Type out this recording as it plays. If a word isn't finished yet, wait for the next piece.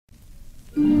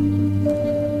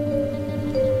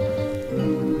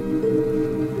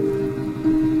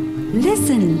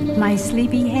Listen, my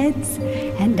sleepyheads,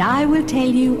 and I will tell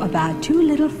you about two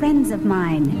little friends of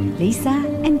mine, Lisa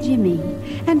and Jimmy,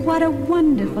 and what a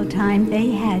wonderful time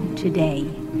they had today.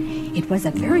 It was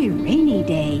a very rainy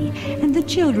day, and the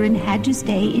children had to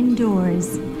stay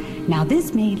indoors. Now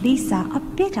this made Lisa a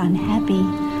bit unhappy,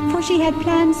 for she had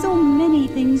planned so many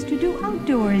things to do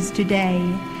outdoors today.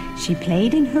 She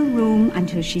played in her room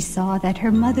until she saw that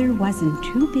her mother wasn't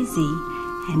too busy,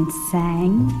 and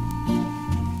sang,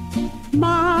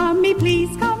 "Mommy,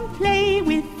 please come play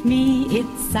with me.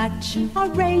 It's such a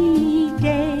rainy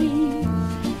day.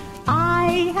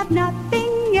 I have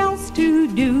nothing else to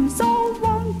do, so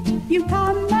won't you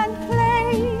come and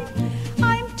play?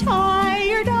 I'm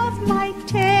tired of my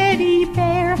teddy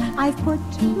bear. I've put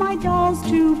my dolls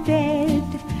to bed.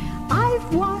 I've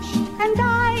washed and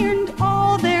ironed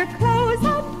all their clothes.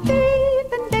 I'll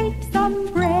bathe and bake some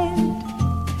bread.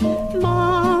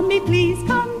 Mommy, please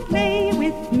come play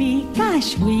with me.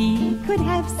 Gosh, we could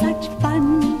have such fun.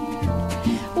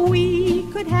 We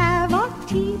could have a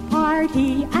tea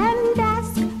party and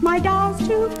ask my dolls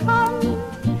to come.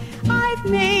 I've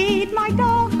made my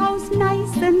dollhouse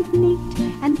nice and neat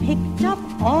and picked up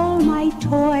all my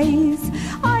toys.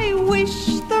 I wish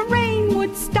the rain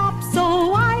would stop so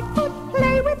I could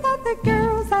play with other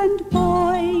girls and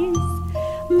boys.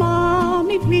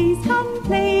 Mommy, please come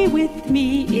play with me.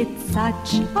 It's such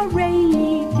a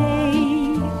rainy day.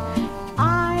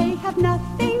 I have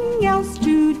nothing else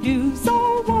to do, so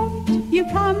won't you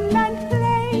come and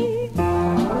play?"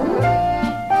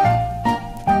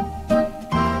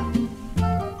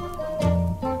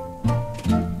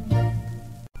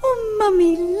 "Oh,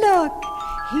 Mummy, look!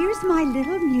 Here's my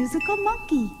little musical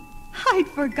monkey. I'd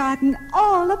forgotten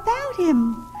all about him.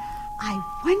 I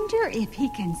wonder if he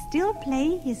can still play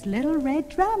his little red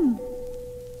drum."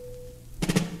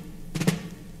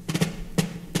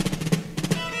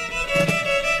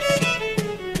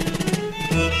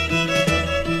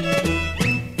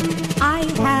 I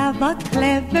have a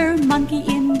clever monkey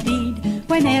indeed.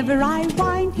 Whenever I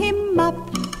wind him up,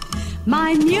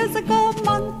 my musical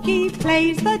monkey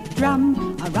plays the drum,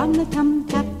 a-rum-a-tum,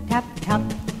 tap, tap, tap.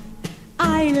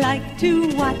 I like to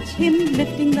watch him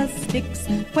lifting the sticks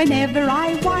whenever I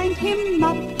wind him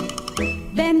up.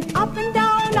 Then up and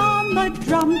down on the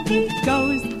drum he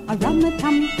goes,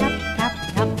 a-rum-a-tum, tap, tap,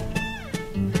 tap.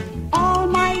 All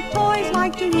my toys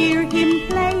like to hear him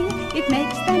play. It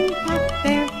makes them tap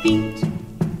their feet.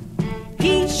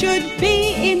 He should be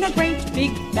in a great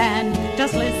big band.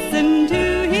 Just listen to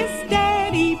his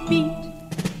steady beat.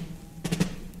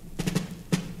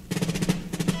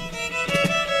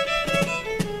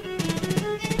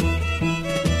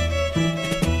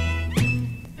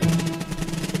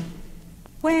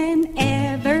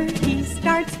 Whenever he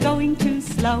starts going too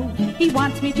slow, he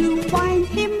wants me to wind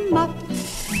him up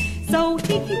so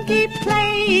he can keep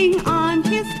playing on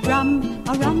his drum,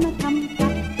 a-rum-a-tum,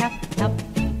 tap, tap, tap.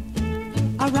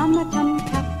 A-rum-a-tum,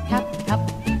 tap, tap, tap.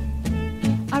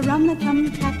 A-rum-a-tum,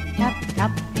 tap, tap,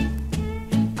 tap.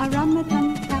 A-rum-a-tum,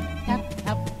 tap, tap,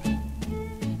 tap.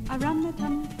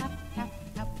 A-rum-a-tum, tap, tap,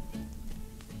 tap.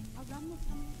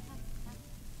 A-rum-a-tum, tap,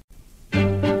 tap.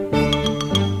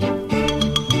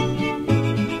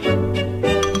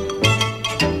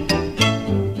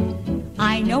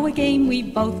 I know a game we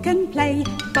both can play,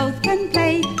 both can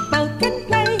play, both can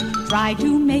play. Try to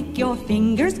make your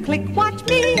fingers click, watch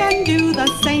me and do the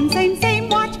same, same, same.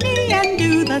 Watch me and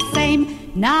do the same.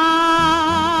 Now,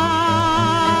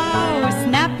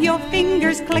 snap your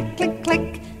fingers, click, click,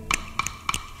 click.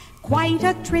 Quite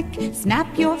a trick,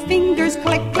 snap your fingers,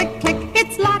 click, click, click.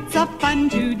 It's lots of fun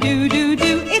to do, do,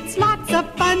 do. It's lots of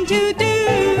fun to do.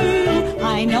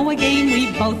 I know a game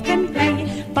we both can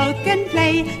play, both can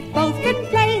play, both can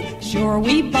play. Sure,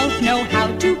 we both know how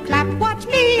to clap. Watch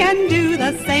me and do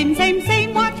the same, same,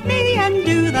 same. Watch me and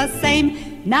do the same.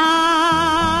 Now,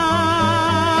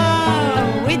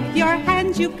 with your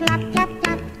hands you clap, clap,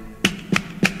 clap.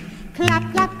 Clap,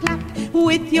 clap, clap.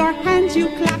 With your hands you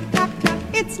clap, clap, clap.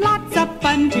 It's lots of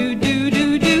fun to do,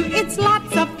 do, do. It's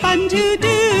lots of fun to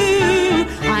do.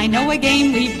 I know a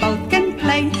game we both can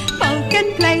play, both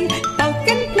can play, both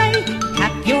can play.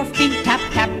 Tap your feet, tap,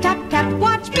 tap, tap, tap.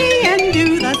 Watch me and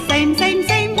do the same, same,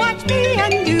 same. Watch me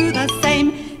and do the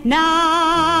same. Now,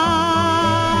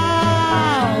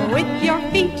 with your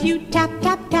feet you tap,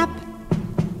 tap, tap.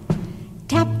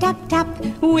 Tap, tap, tap.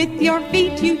 With your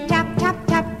feet you tap, tap,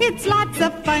 tap. It's lots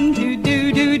of fun to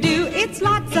do, do, do. It's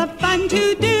lots of fun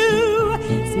to do.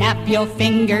 Snap your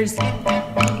fingers.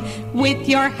 With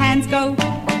your hands go.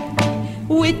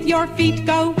 With your feet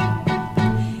go.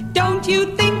 Don't you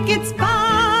think it's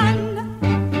fun?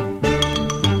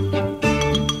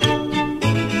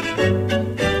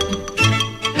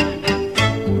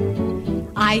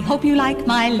 like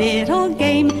my little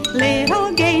game,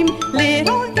 little game,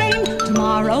 little game?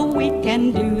 Tomorrow we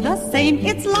can do the same.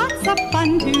 It's lots of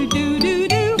fun to do, do,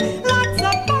 do. Lots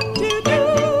of fun to do.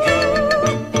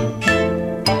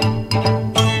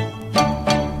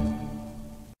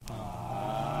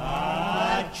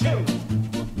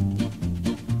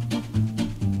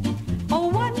 Oh,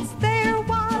 once there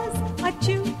was a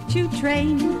choo-choo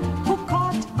train who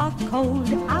caught a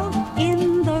cold out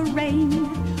in the rain.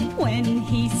 When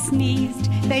he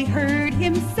sneezed, they heard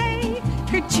him say,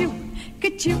 kerchoo,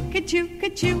 kerchoo, kerchoo,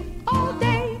 kerchoo, all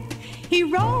day. He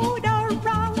rode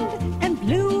around and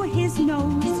blew his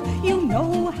nose. You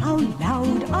know how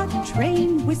loud a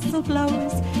train whistle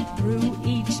blows. Through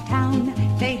each town,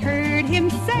 they heard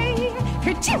him say,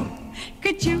 kerchoo,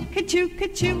 kerchoo, kerchoo,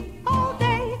 kerchoo, all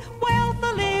day. Well,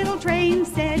 the little train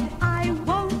said, I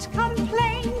won't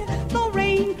complain. The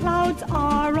rain clouds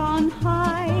are on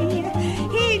high.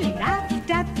 He laughed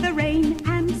at the rain,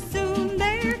 and soon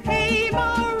there came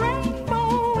a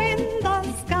rainbow in the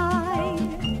sky.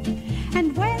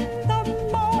 And when the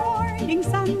morning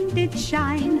sun did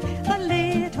shine, the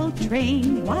little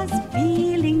train was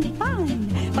feeling fine.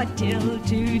 But till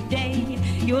today,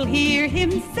 you'll hear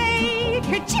him say,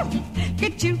 kerchoo,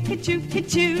 kerchoo, kerchoo,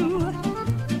 kerchoo.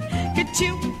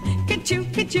 Kerchoo, kerchoo,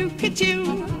 kerchoo, kerchoo.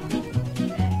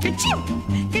 Kerchoo,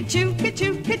 kerchoo,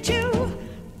 kerchoo, kerchoo,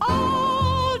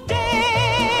 all day.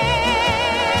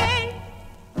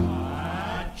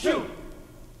 Achoo!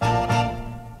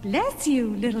 Bless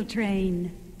you, little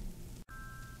train.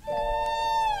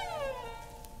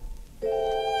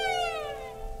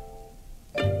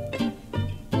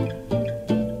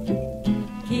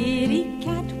 Kitty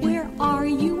cat, where are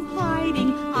you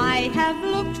hiding? I have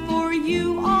looked for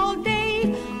you all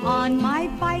day. On my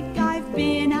bike I've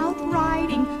been out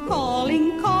riding,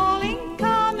 calling, calling,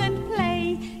 come and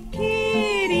play.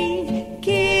 Kitty,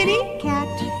 kitty cat,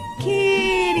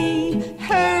 kitty,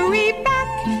 hurry back.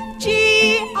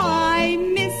 Gee, I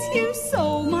miss you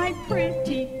so, my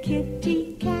pretty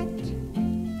kitty cat.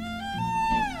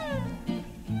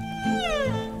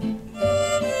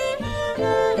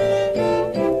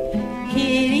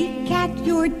 Kitty cat,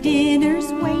 your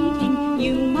dinner's waiting.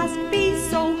 You must be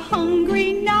so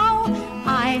hungry now.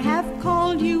 I have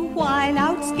called you while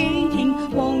out skating.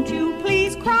 Won't you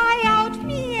please cry out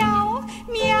meow,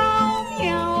 meow,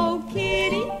 meow,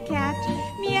 kitty cat,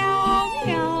 meow,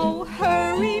 meow,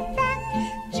 hurry back.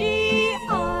 Gee,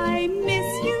 I miss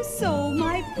you so,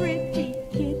 my pretty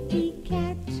kitty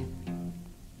cat.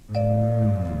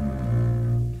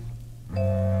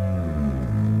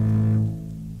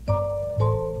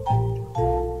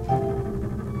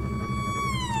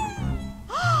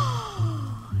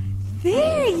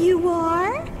 There you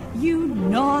are, you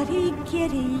naughty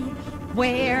kitty.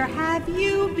 Where have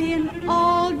you been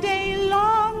all day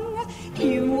long?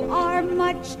 You are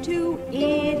much too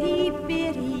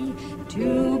itty-bitty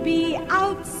to be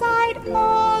outside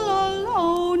all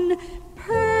alone.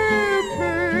 Purr,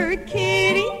 purr,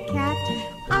 kitty cat,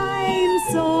 I'm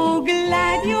so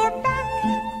glad you're back.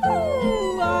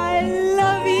 Ooh, I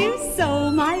love you so,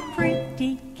 my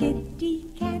pretty kitty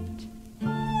cat.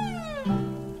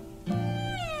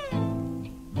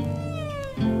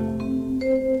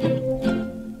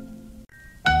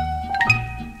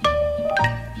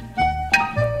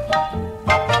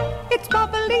 It's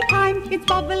bubbly time, it's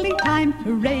bubbly time.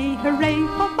 Hooray, hooray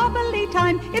for bubbly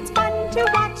time. It's fun to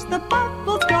watch the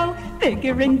bubbles grow,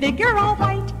 bigger and bigger, all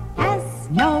white as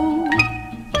snow.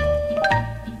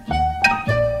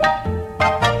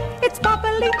 It's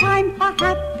bubbly time, a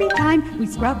happy time. We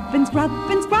scrub and scrub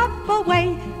and scrub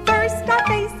away. First our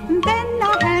face and then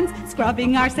our hands.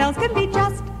 Scrubbing ourselves can be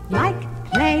just like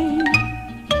play.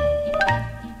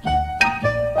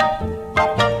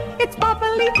 It's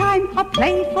bubbly time, a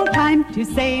playful time to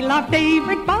sail our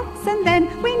favorite boats, and then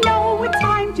we know it's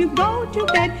time to go to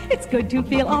bed. It's good to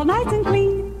feel all nice and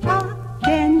clean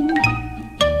again.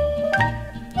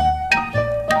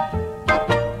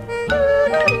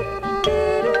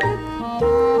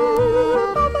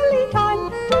 Bubbly time.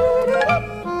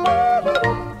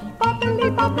 Bubbly,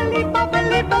 bubbly,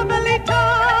 bubbly, bubbly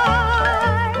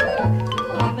time.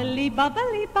 Bubbly,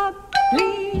 bubbly,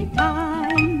 bubbly time.